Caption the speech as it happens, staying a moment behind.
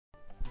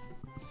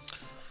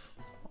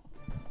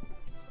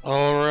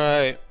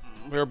Alright,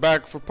 we're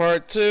back for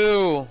part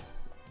 2!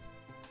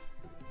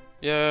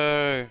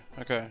 Yay!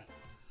 Okay.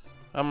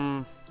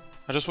 I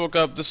just woke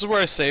up. This is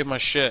where I save my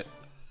shit.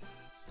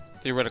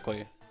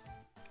 Theoretically.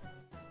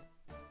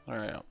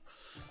 Alright.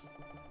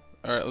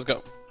 Alright, let's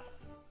go.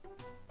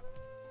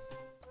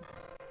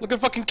 Look at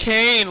fucking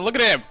Kane! Look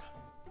at him!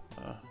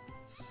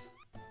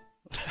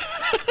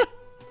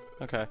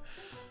 Okay.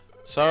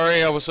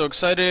 Sorry, I was so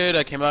excited.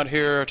 I came out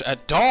here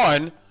at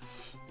dawn!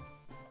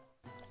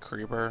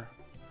 Creeper.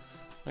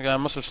 Okay, I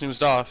must have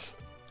snoozed off.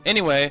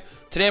 Anyway,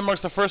 today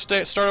marks the first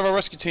start of our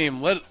rescue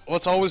team.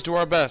 Let's always do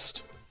our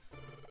best.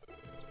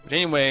 But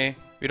anyway,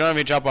 we don't have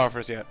any job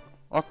offers yet.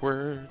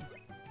 Awkward.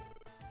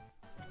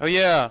 Oh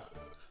yeah,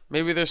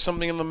 maybe there's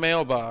something in the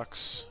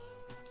mailbox.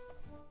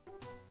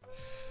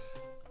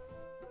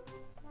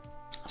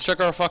 Let's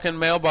check our fucking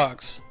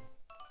mailbox.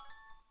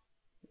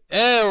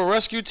 Ew,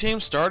 rescue team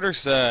starter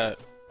set.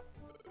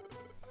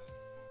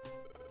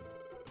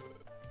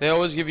 They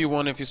always give you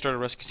one if you start a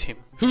rescue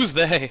team. Who's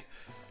they?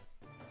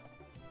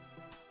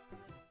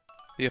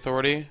 The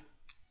authority.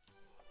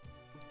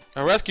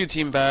 A rescue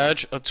team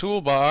badge, a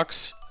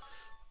toolbox,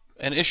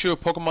 an issue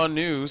of Pokemon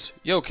news.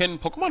 Yo, can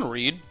Pokemon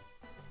read?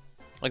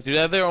 Like, do they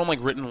have their own,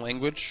 like, written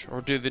language?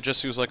 Or do they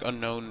just use, like,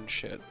 unknown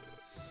shit?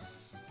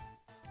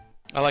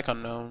 I like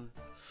unknown.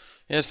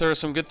 Yes, there are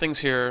some good things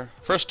here.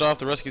 First off,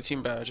 the rescue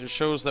team badge. It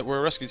shows that we're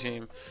a rescue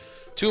team.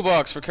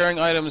 Toolbox for carrying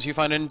items you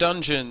find in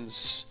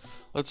dungeons.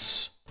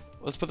 Let's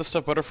put the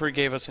stuff Butterfree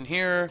gave us in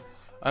here.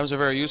 Items are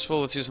very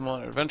useful. Let's use them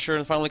on an adventure.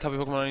 And finally, copy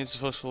Pokemon needs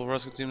successful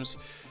rescue teams.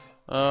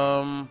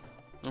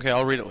 Okay,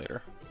 I'll read it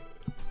later.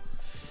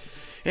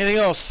 Anything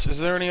else? Is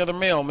there any other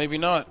mail? Maybe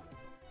not.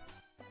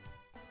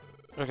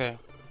 Okay.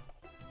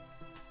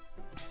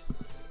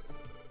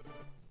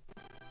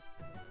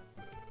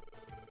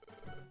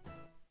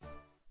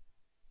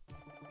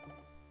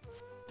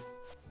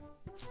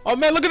 Oh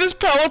man, look at this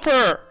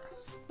Pelipper!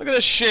 Look at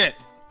this shit!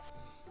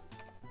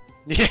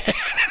 Yeah,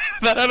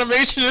 that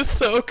animation is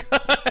so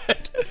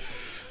good!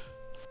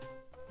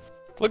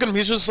 Look at him,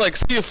 he's just like,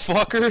 see you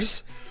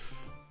fuckers!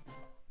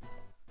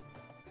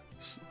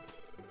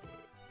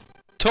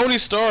 Tony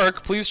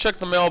Stark, please check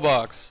the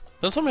mailbox.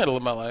 Don't tell me how to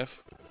live my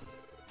life.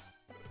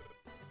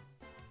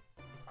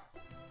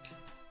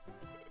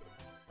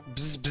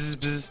 Bzz, bzz,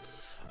 bzz.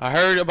 I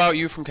heard about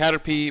you from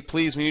Caterpie.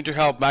 Please, we need your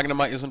help.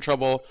 Magnemite is in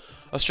trouble.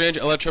 A strange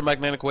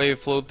electromagnetic wave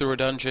flowed through a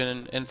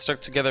dungeon and stuck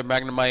together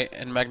Magnemite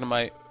and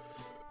Magnemite.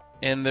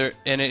 And that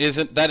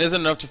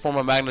isn't enough to form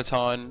a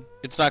Magneton.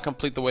 It's not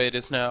complete the way it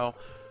is now.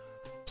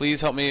 Please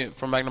help me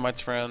from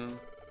Magnemite's friend.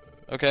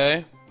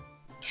 Okay?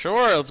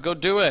 Sure, let's go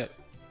do it.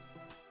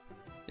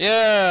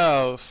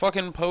 Yeah,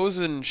 fucking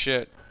posing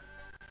shit.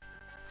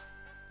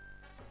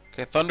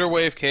 Okay,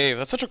 Thunderwave Cave.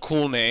 That's such a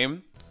cool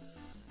name.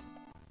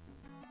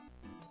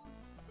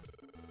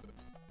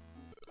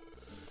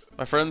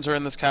 My friends are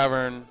in this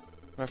cavern.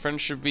 My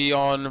friends should be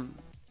on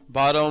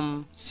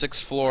bottom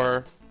 6th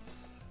floor.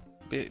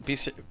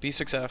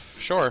 B6F.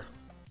 Sure.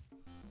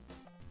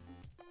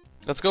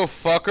 Let's go,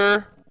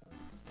 fucker.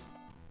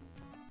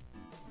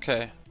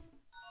 Okay.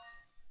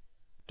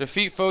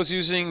 Defeat foes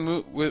using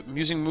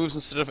moves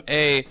instead of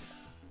A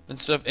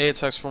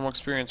attacks for more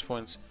experience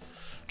points.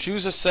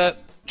 Choose and set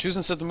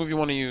the move you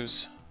want to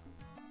use.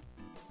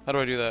 How do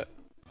I do that?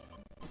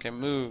 Okay,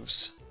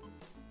 moves.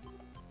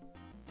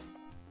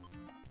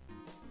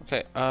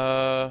 Okay,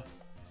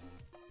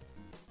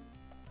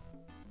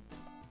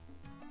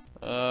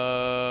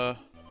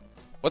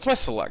 what's my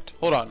select?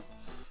 Hold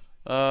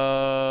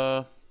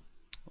on.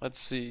 Let's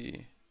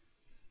see.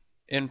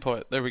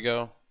 Input. There we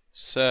go.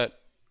 Set.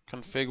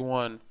 Config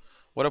 1.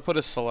 What I put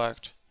is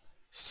select.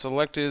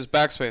 Select is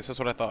backspace. That's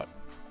what I thought.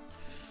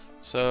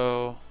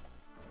 So.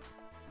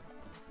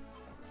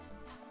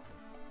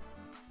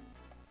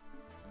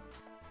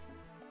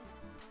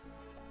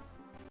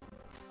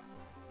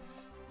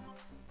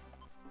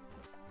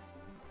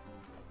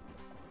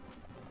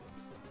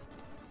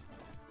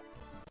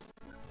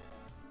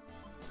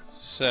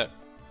 Set.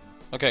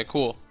 Okay,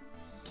 cool.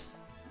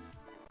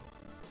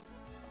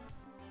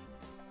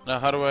 Now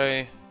how do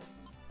I...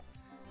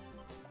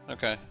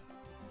 Okay.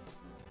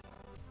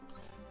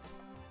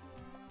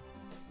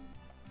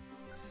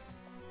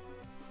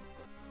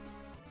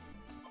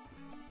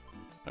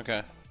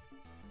 Okay.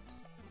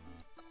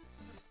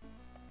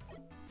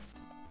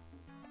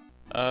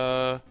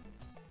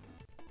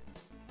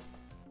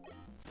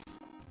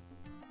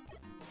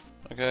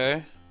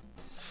 Okay.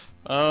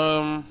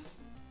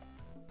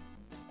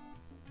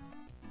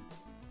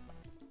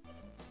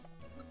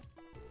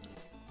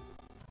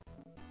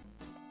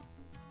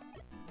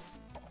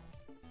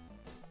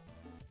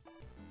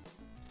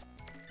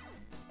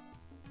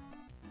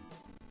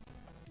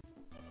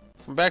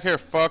 Come back here,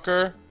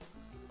 fucker.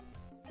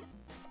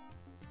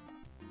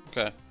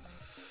 Okay.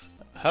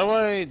 How do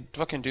I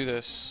fucking do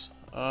this?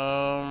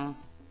 Oh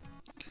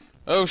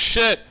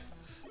shit!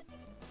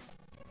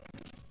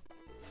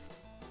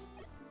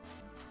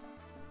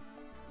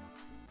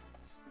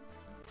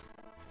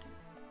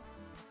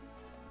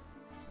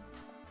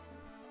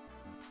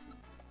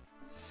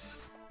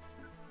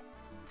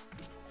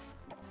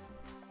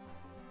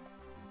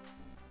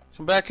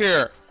 Come back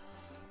here.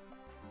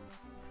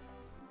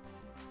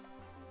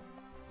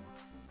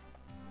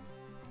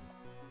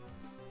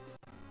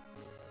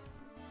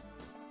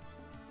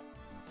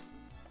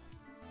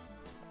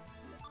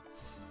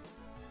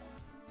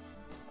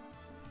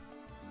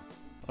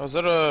 Oh, is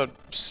that a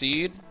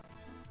seed?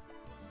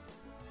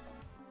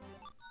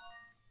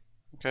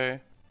 Okay.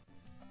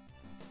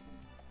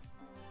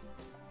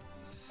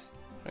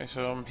 Okay,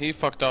 so he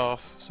fucked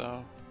off,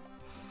 so...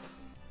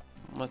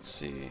 Let's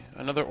see.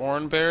 Another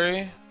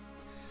oranberry?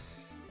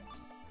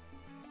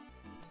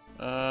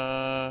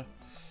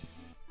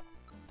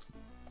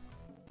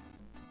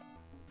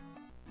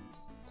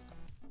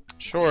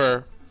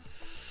 Sure.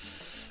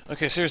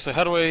 Okay, seriously,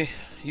 how do I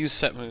use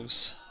set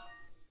moves?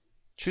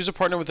 Choose a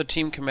partner with a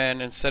team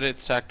command and set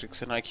its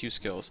tactics and IQ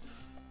skills.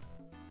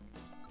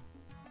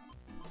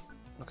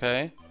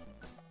 Okay.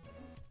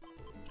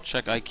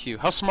 Check IQ.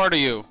 How smart are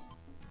you?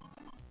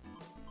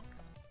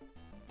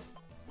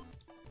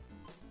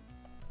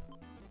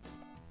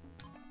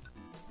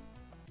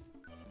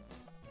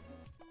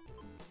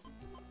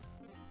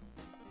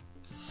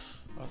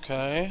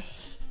 Okay.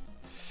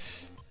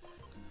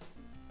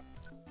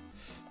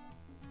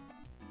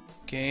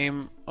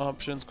 Game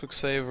options, quick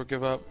save or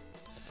give up.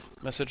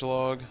 Message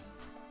log.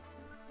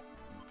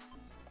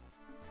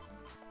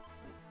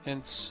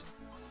 Hints.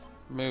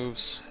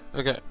 Moves.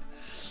 Okay.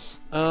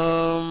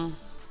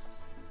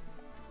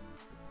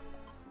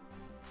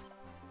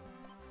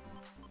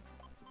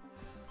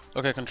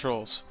 Okay,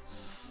 controls.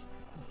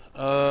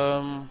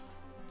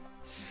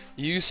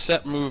 Use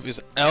set move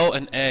is L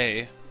and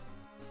A.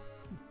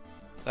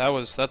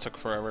 That took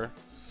forever.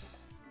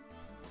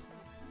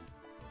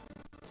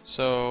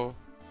 So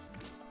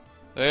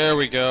there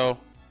we go.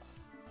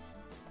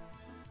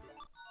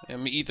 Let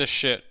me eat this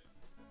shit.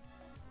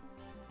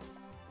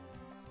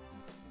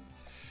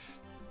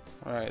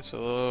 Alright,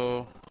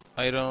 so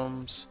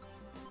items.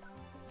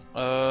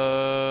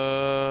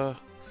 Let's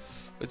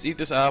eat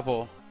this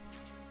apple.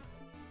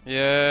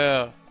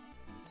 Yeah.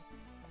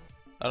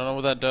 I don't know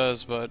what that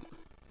does, but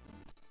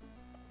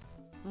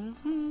oh,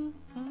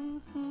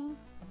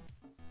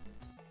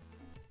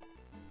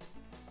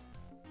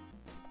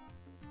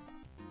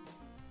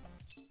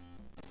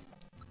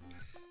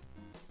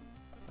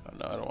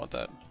 no, I don't want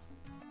that.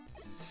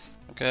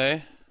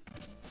 Okay.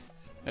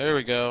 There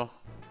we go.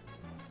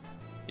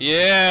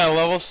 Yeah,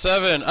 level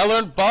 7. I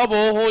learned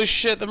bubble. Holy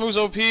shit, that move's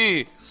OP.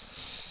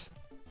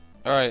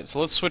 Alright, so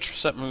let's switch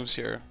set moves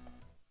here.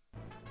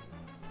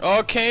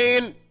 Oh,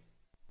 Kane!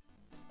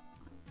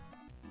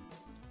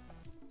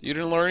 You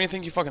didn't learn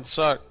anything? You fucking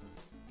suck.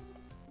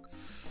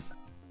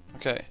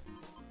 Okay.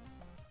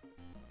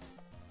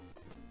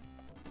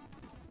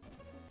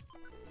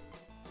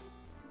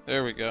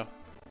 There we go.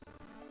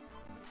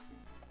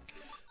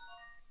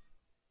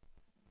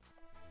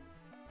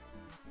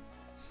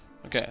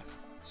 Okay.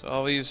 So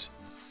all these...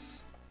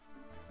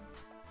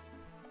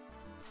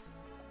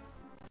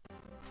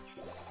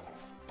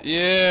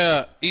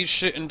 Yeah! Eat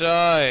shit and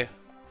die!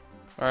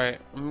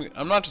 Alright,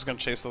 I'm not just gonna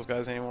chase those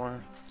guys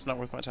anymore. It's not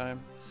worth my time.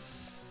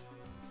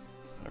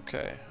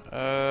 Okay,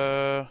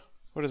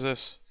 what is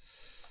this?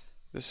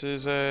 This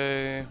is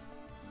a...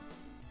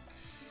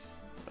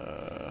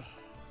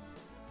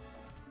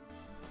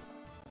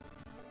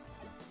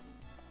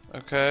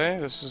 Okay,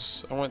 this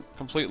is... I went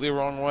completely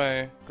wrong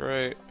way.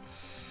 Great.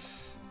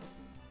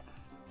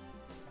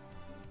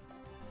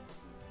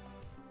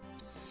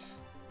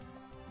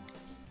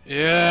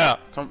 Yeah!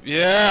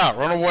 Yeah!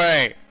 Run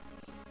away!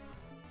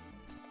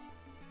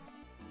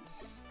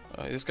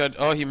 This guy...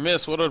 Oh, he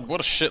missed. What a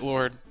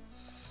shitlord.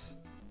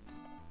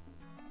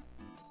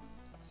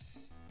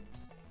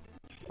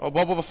 Oh,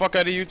 bubble the fuck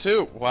out of you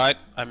too. What?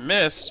 I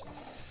missed?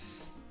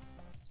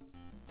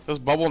 Does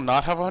bubble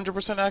not have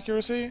 100%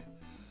 accuracy?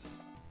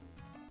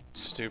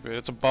 Stupid.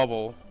 It's a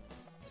bubble.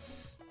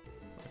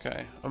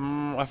 Okay.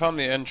 I found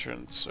the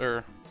entrance,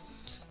 or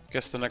I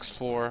guess the next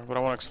floor, but I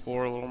want to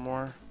explore a little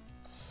more.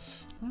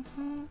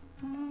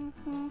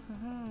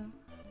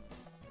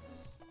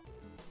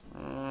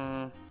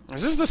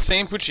 Is this the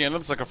same Pucciano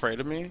that's like afraid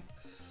of me?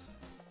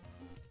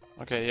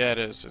 Okay, yeah, it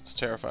is. It's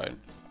terrified.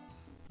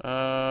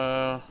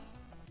 Okay,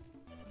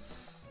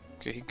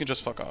 he can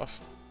just fuck off.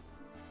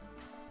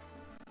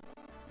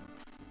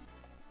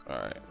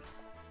 Alright.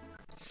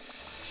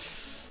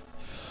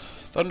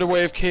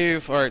 Thunderwave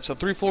Cave. Alright, so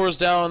 3 floors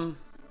down.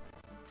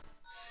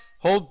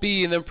 Hold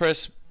B and then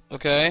press...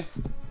 Okay.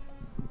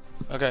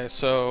 Okay,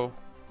 so...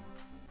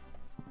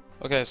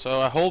 Okay, so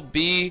I hold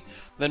B,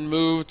 then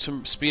move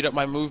to speed up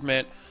my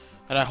movement,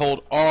 and I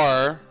hold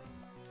R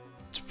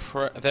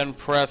to then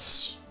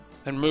press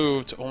and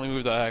move to only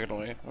move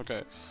diagonally.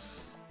 Okay.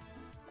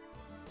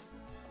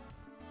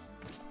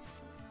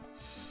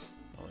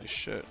 Holy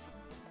shit.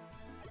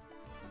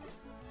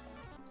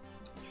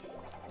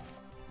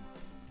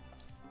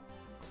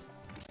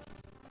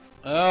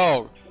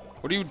 Oh!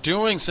 What are you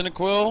doing,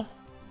 Cinequil?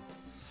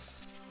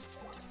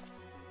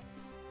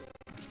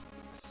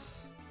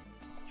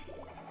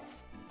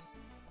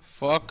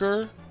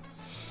 Fucker.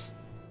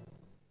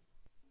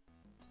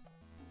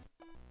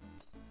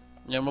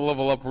 Yeah, I'm gonna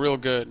level up real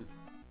good.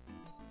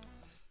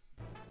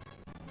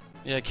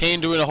 Yeah,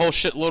 Kane doing a whole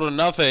shitload of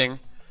nothing.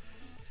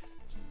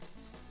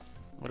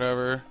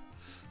 Whatever.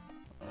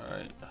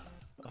 Alright.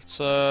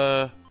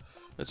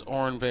 It's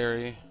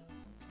Oranberry.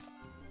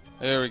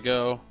 There we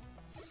go.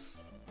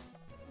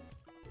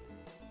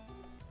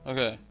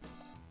 Okay.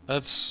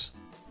 That's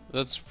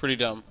pretty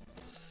dumb.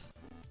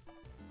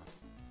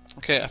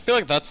 Okay, I feel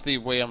like that's the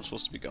way I'm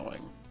supposed to be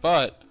going.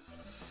 But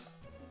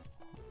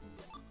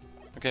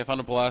okay, I found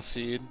a blast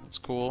seed. That's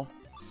cool.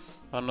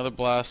 Found another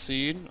blast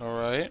seed.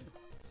 Alright.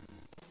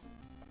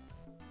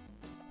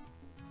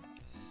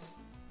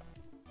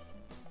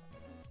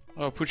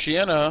 Oh,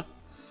 Puchiena.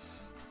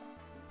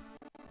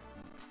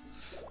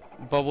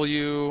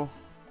 W.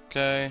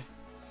 Okay.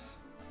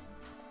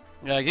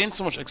 Yeah, I gained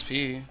so much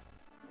XP.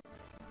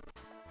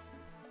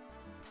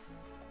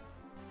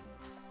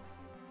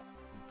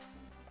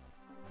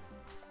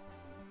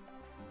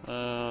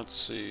 Let's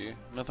see.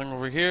 Nothing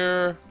over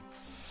here.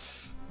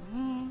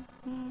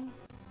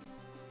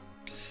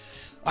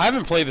 I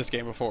haven't played this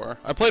game before.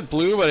 I played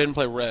blue, but I didn't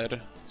play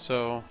red.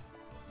 So,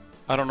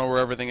 I don't know where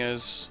everything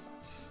is.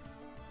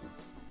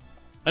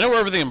 I know where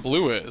everything in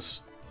blue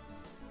is.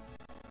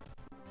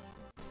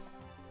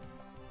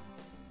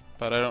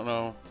 But I don't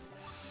know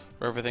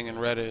where everything in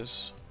red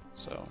is.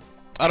 So,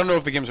 I don't know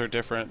if the games are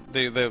different.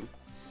 They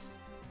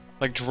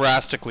like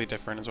drastically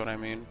different is what I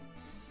mean.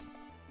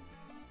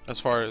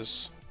 As far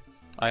as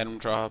item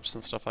drops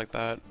and stuff like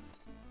that.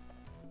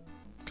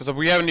 Because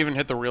we haven't even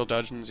hit the real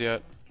dungeons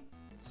yet.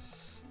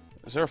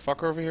 Is there a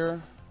fucker over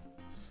here?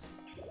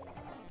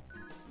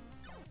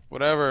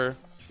 Whatever.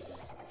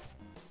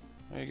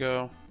 There you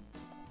go.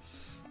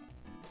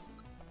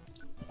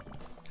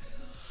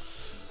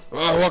 Oh,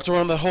 I walked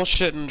around that whole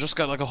shit and just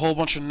got like a whole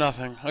bunch of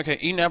nothing. Okay,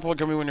 eat an apple or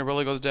gummy when your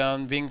belly goes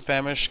down. Being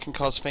famished can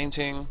cause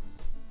fainting.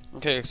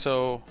 Okay,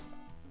 so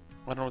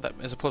I don't know what that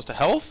as opposed to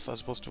health? As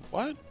opposed to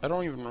what? I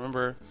don't even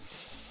remember.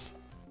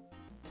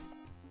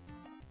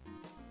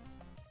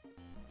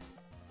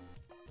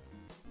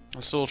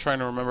 I'm still trying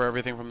to remember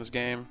everything from this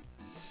game.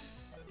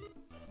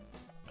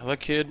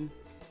 Elekid.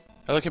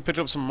 Elekid picked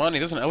up some money.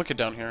 There's an Elekid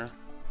down here.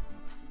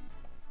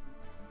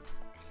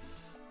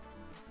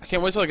 I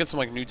can't wait till I get some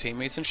like new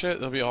teammates and shit.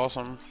 That'll be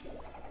awesome.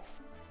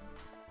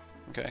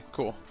 Okay,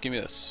 cool. Give me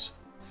this.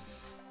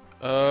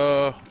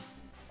 I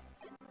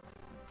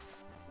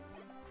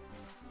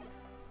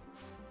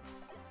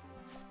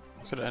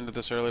could have ended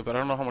this early, but I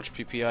don't know how much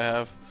PP I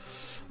have.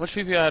 How much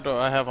PP do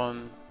I have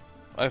on?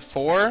 I have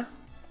 4?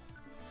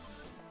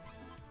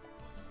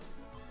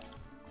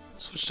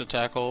 Switch to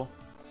tackle.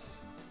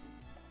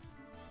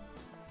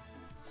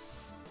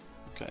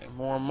 Okay,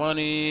 more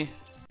money.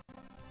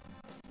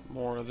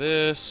 More of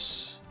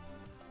this.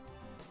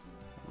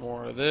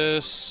 More of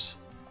this.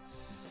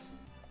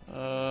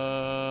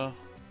 Let's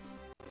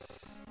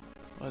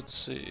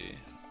see.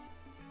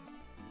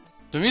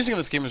 The music in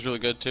this game is really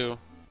good too.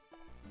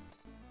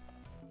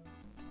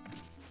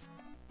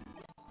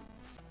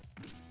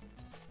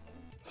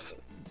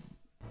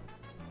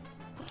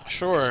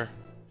 Sure.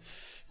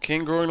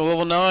 King growing to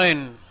level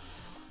 9.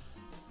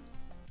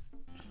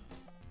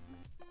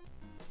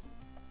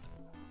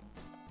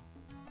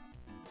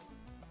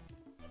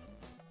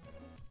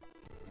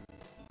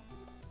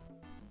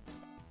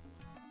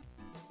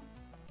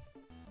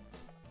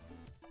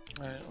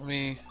 Alright, let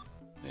me...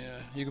 Yeah,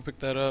 you can pick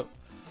that up.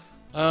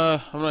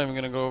 I'm not even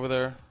gonna go over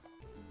there.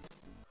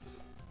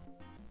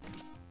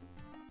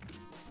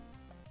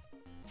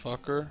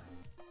 Fucker.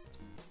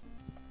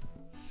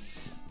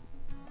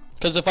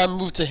 Because if I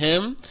move to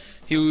him,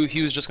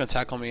 he was just gonna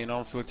tackle me, and I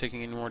don't feel like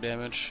taking any more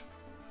damage.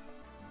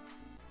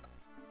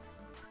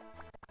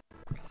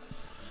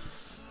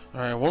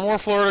 Alright, one more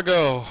floor to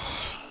go.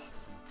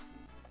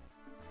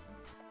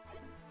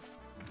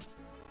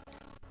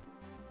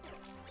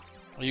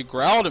 You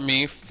growled at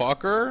me,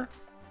 fucker.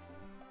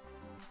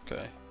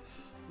 Okay,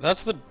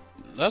 that's the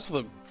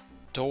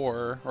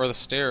door or the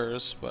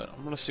stairs, but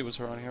I'm gonna see what's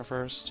around here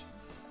first.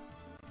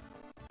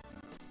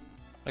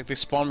 Like they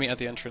spawn me at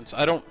the entrance.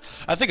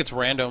 I think it's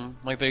random.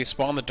 Like they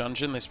spawn the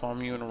dungeon, they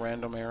spawn you in a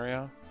random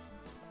area.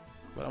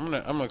 But I'm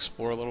gonna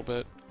explore a little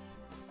bit.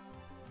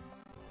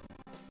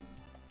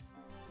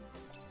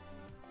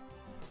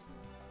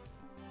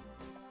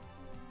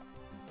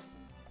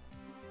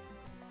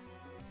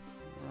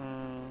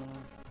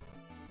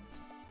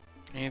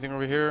 Anything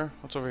over here?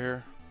 What's over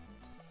here?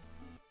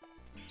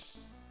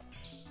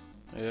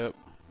 Yep.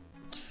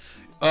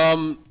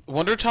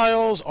 Wonder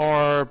tiles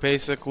are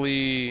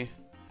basically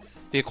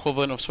the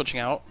equivalent of switching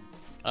out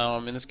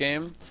in this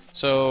game.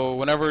 So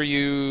whenever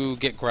you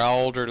get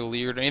growled or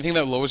leered, anything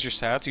that lowers your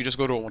stats, you just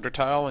go to a wonder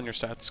tile and your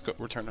stats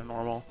return to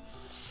normal.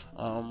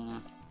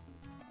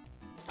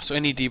 So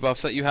any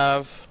debuffs that you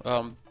have,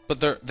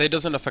 but they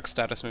doesn't affect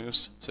status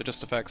moves, so it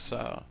just affects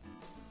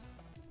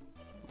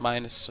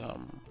minus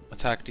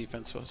attack,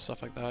 defense,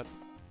 stuff like that.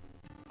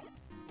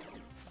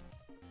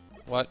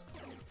 What?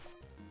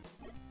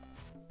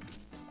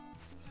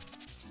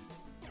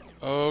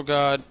 Oh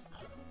god.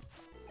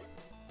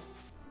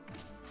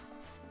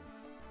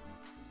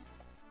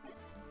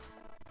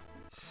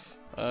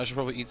 I should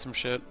probably eat some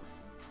shit.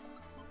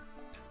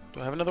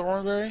 Do I have another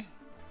orange berry?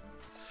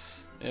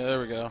 Yeah,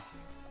 there we go.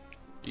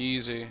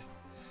 Easy.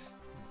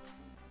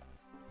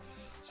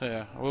 So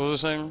yeah, what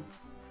was I saying?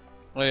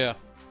 Oh yeah,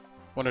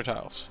 wonder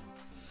tiles.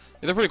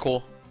 Yeah, they're pretty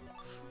cool.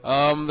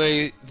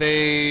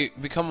 They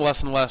become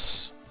less and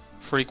less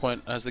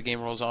frequent as the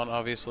game rolls on.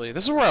 Obviously,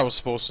 this is where I was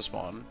supposed to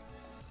spawn,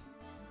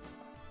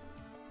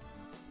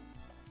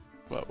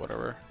 but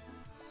whatever.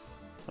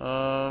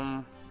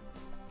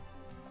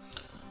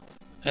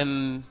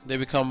 And they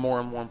become more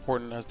and more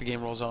important as the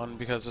game rolls on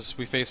because as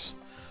we face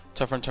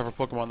tougher and tougher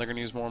Pokemon, they're gonna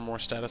use more and more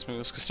status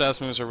moves because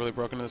status moves are really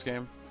broken in this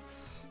game.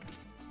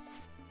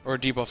 Or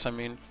debuffs, I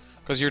mean.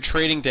 Because you're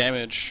trading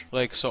damage,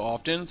 like, so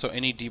often, so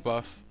any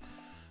debuff,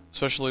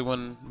 especially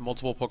when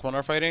multiple Pokemon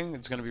are fighting,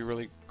 it's going to be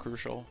really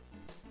crucial.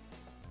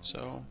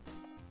 So...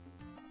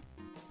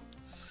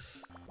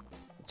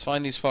 let's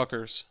find these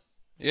fuckers.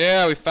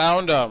 Yeah, we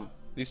found them!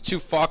 These two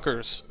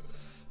fuckers.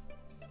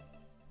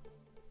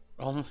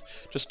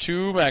 Just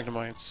 2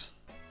 Magnemites.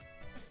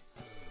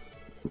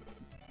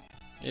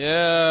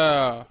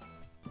 Yeah!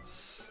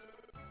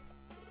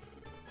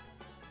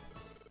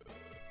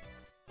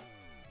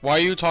 Why are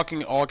you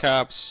talking all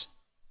caps?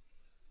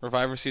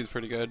 Reviver Seed's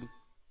pretty good.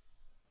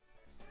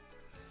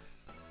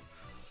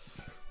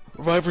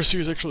 Reviver Seed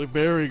is actually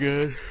very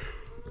good.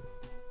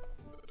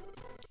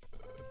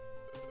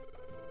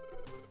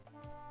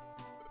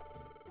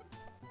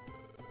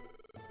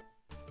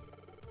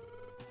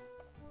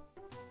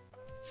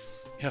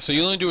 Yeah, so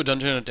you only do a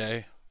dungeon a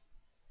day.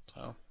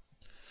 So,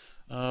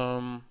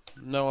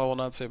 no, I will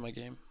not save my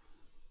game.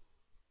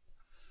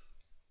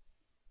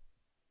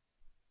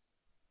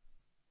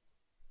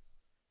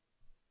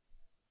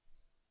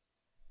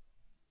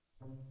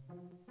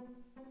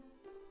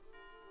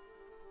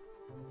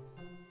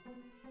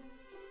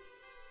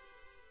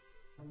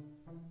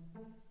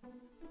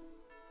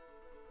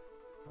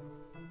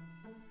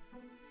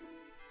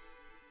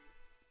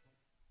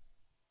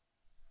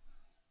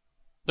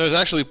 There's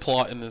actually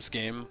plot in this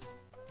game.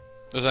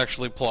 There's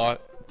actually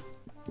plot.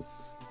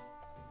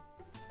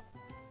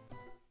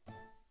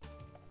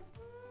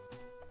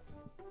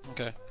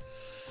 Okay.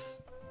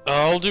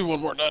 I'll do one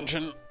more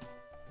dungeon.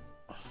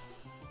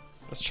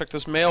 Let's check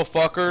this mail,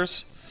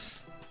 fuckers.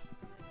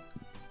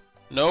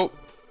 Nope.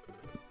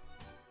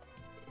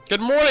 Good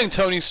morning,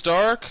 Tony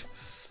Stark.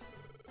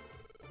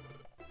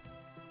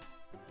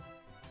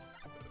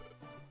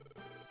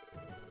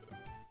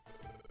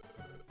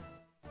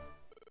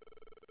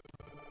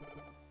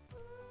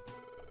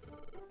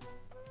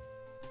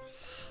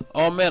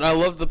 Oh man, I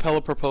love the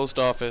Pelipper post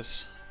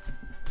office.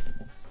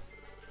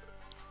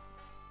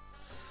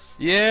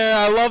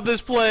 Yeah, I love this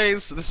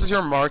place. This is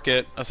your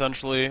market,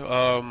 essentially.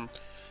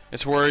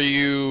 It's where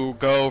you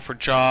go for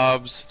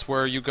jobs. It's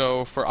where you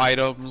go for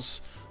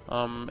items.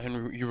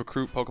 And you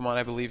recruit Pokemon,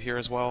 I believe, here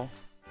as well.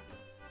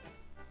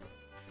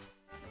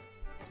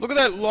 Look at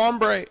that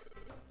Lombre!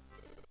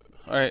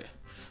 Alright.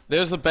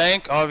 There's the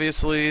bank,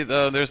 obviously.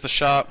 There's the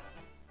shop.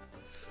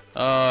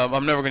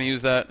 I'm never gonna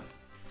use that.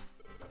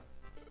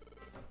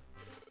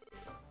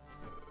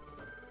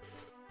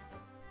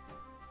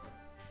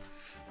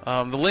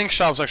 The Link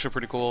shop's actually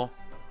pretty cool.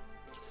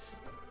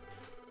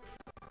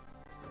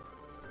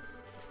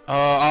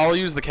 I'll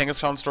use the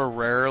Kangaskhan store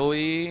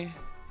rarely,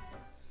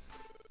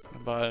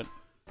 but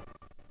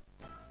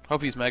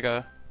hope he's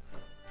mega.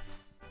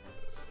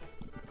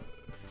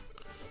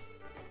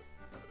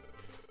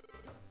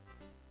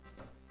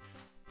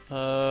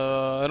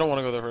 I don't want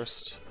to go there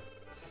first.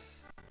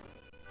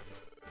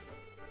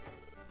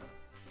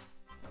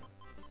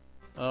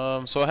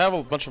 So I have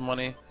a bunch of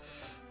money.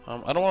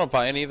 I don't want to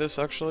buy any of this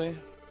actually.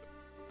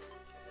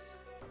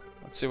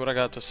 Let's see what I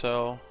got to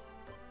sell.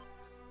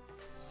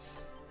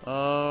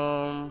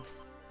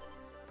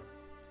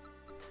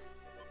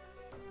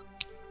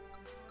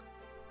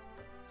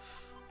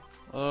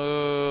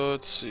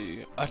 Let's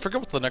see. I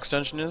forget what the next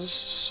dungeon is,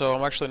 so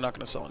I'm actually not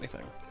going to sell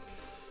anything.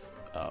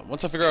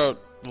 Once I figure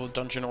out the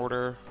dungeon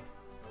order,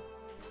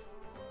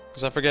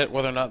 because I forget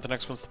whether or not the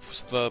next one's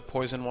the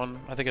poison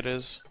one. I think it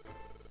is.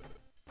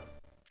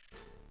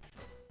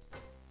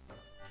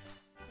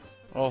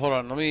 Oh, hold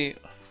on. Let me.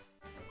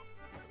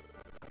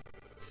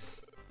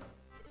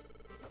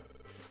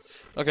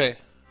 Okay.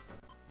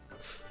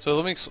 So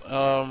let me.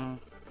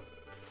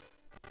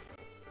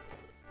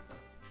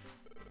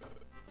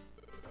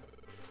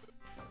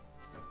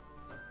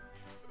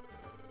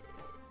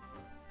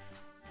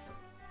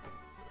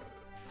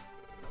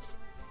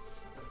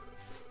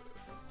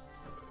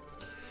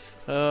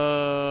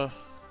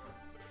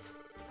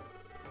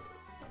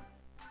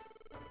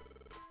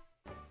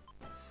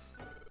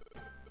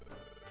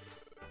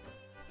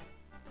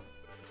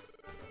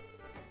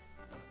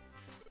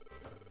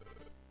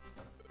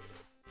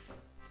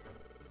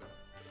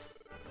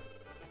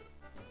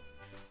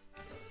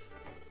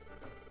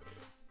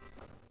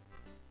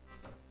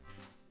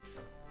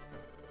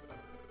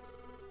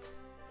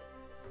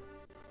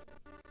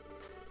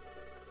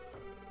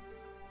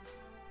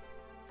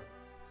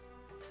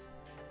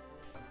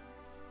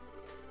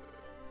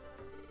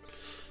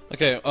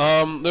 Okay,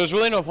 there's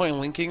really no point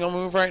in linking a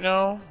move right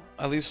now.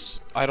 At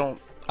least I don't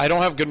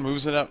have good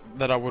moves in it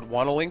that I would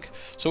want to link.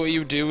 So what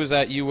you do is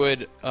that you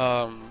would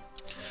so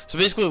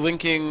basically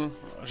linking,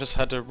 I just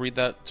had to read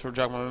that to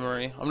jog my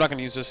memory. I'm not going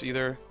to use this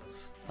either.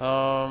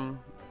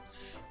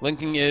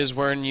 Linking is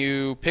when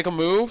you pick a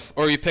move,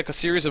 or you pick a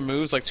series of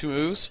moves, like 2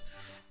 moves,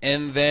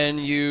 and then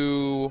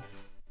you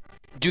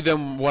do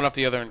them one after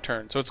the other in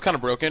turn. So it's kind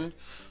of broken,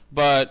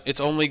 but it's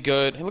only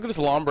good. Hey, look at this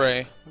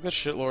Lombre. Look at this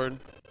shitlord.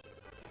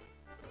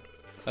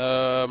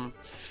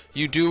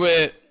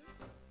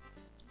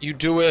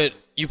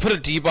 You put a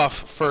debuff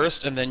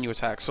first, and then you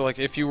attack. So like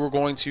if you were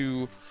going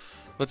to,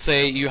 let's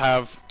say you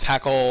have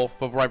tackle,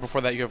 but right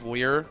before that you have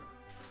leer.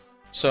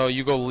 So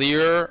you go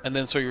leer, and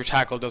then so your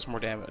tackle does more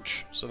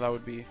damage. So that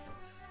would be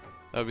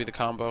the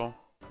combo.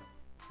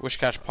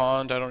 Wishcash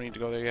Pond, I don't need to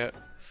go there yet.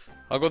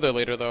 I'll go there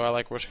later though. I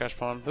like Wishcash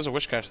Pond. There's a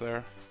Wishcash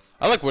there.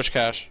 I like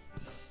Wishcash.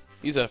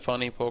 He's a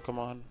funny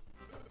Pokemon.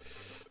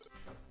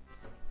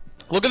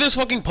 Look at this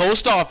fucking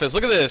post office.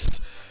 Look at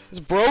this. It's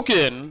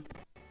broken.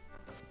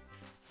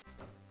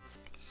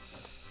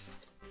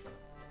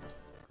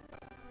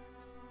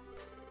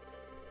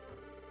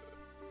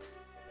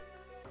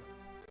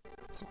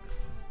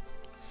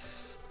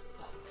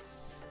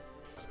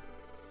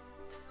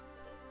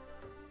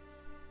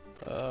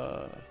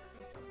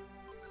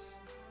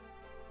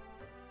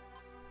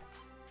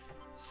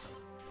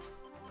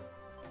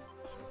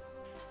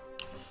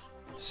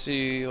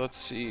 Let's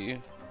see.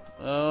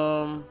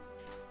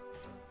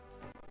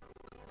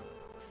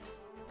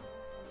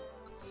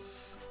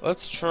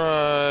 Let's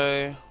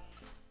try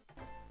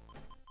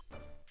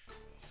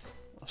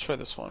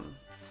this one.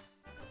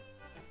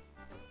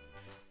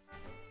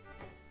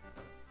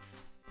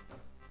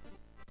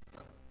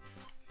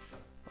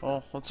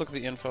 Oh, let's look at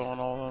the info on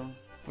all of them.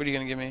 What are you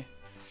gonna give me?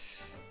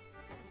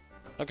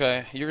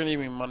 Okay, you're gonna give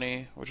me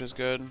money, which is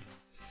good.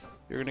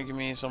 You're gonna give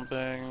me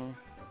something.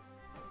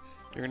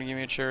 You're gonna give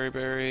me a cherry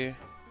berry.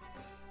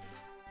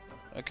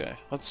 Okay,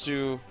 let's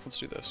do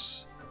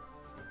this.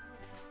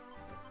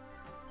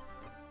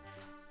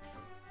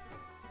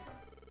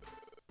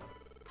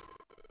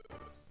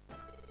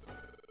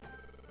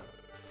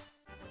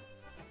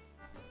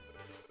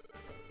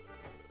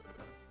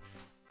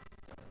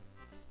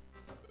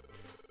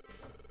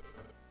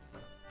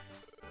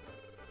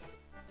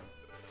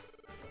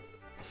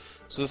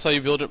 So this is how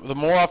you build it. The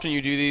more often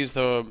you do these,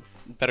 the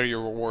better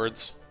your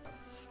rewards.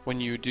 When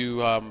you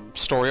do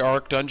story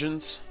arc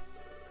dungeons.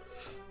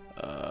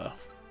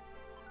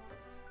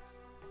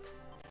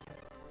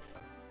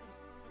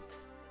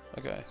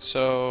 Okay,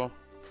 so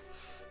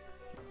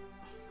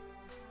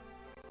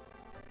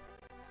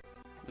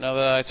now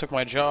that I took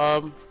my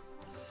job,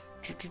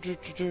 okay,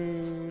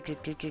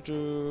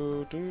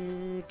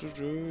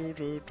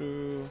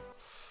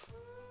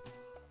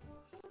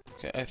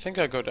 I think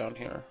I go down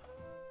here.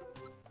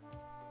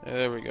 Yeah,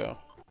 there we go.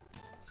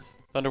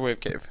 Thunderwave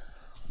Cave.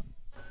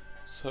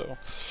 So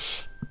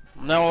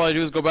now all I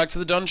do is go back to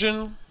the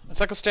dungeon. It's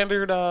like a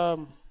standard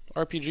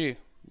RPG. You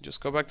just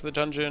go back to the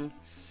dungeon.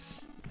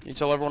 You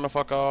tell everyone to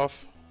fuck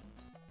off.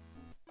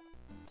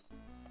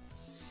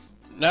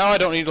 Now I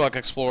don't need to like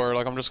explore.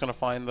 Like I'm just gonna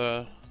find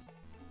the.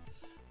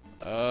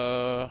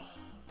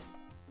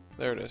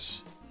 There it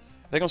is.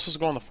 I think I'm supposed to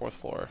go on the 4th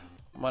floor.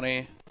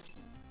 Money.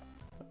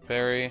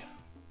 Berry.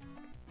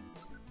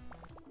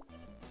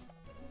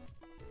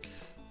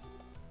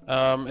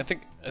 I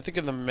think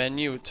in the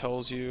menu it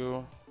tells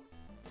you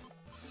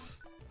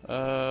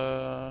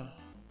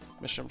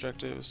mission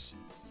objectives.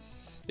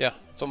 Yeah,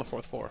 it's on the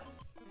 4th floor.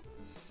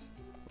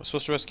 We're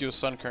supposed to rescue a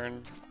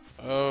Sunkern.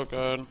 Oh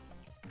god.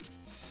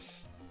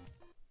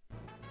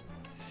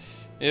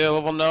 Yeah,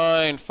 level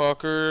 9,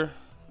 fucker.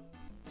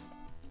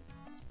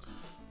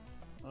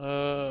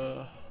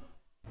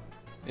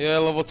 Yeah,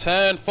 level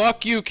 10.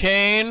 Fuck you,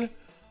 Kane.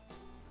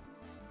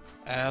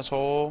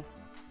 Asshole.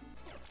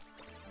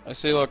 I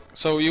see. Look,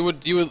 so you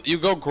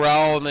go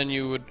growl and then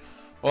you would.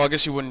 Well, I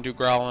guess you wouldn't do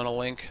growl in a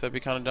link. That'd be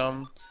kind of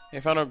dumb. Hey,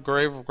 found a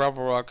grave of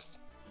gravel rock.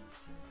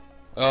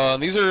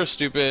 These are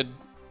stupid.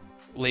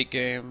 Late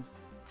game.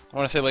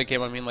 When I say late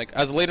game, I mean like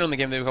as later in the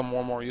game they become more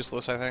and more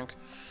useless. I think.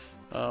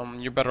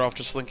 You're better off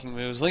just linking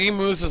moves. Linking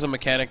moves is a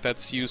mechanic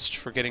that's used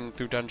for getting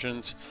through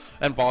dungeons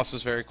and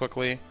bosses very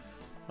quickly.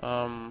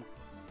 You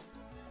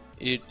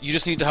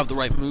just need to have the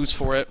right moves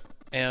for it,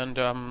 and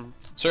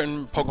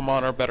certain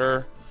Pokemon are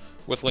better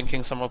with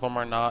linking, some of them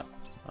are not.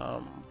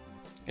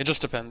 It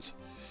just depends.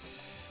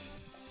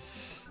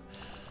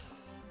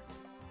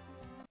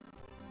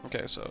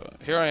 Okay, so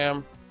here I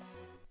am.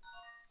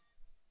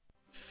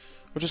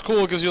 Which is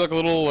cool, it gives you like a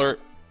little alert.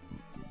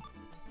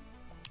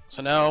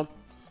 So now,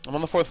 I'm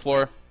on the 4th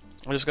floor.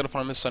 I just gotta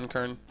find this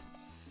Sunkern.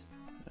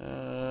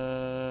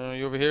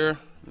 You over here?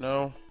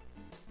 No.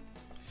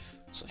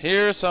 So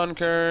here,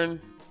 Sunkern.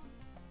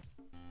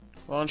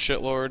 Come on,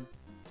 shitlord.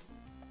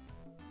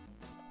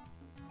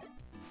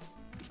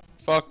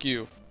 Fuck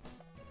you.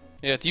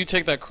 Yeah, you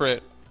take that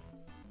crit.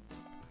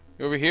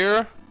 You over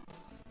here?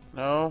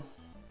 No.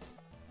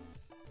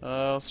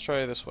 Let's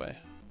try this way.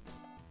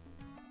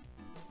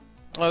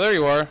 Oh, there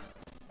you are.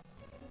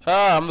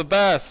 Ah, I'm the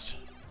best.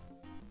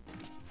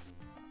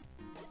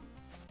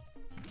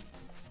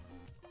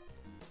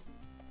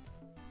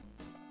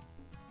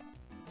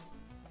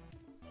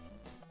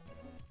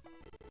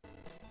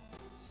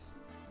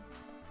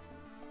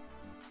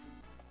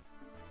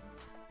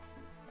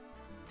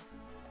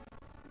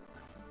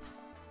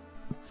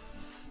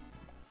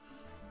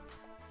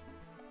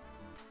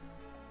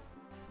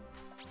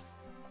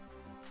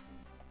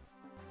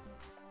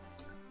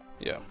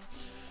 Yeah.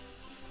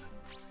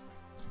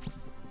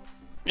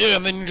 Yeah,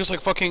 and then you just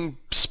like fucking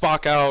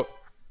Spock out.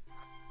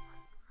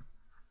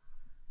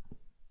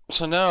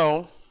 So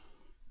now,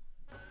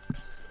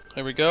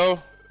 here we go.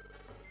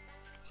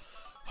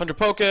 100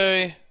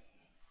 Poke.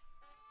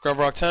 Grab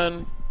Rock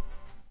 10.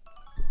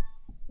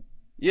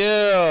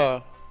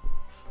 Yeah!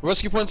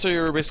 Rescue points are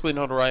your basically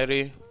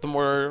notoriety. The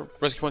more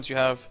rescue points you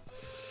have,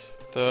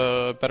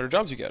 the better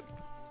jobs you get.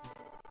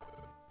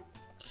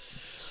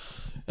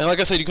 And like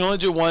I said, you can only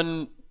do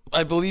one.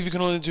 I believe you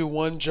can only do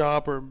one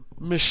job or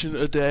mission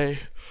a day.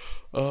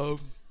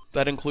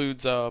 That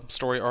includes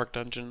story arc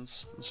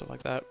dungeons and stuff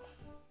like that.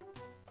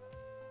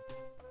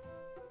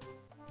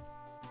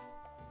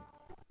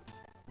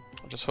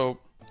 I just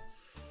hope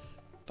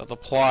that the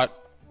plot.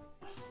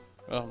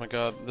 Oh my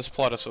god, this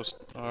plot is so.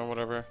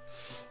 Whatever.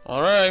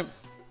 Alright,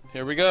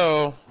 here we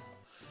go.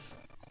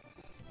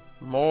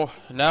 More.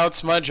 Now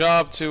it's my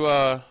job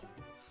to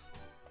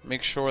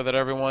make sure that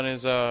everyone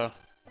is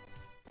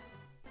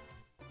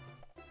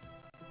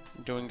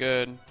doing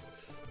good.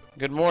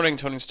 Good morning,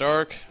 Tony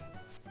Stark.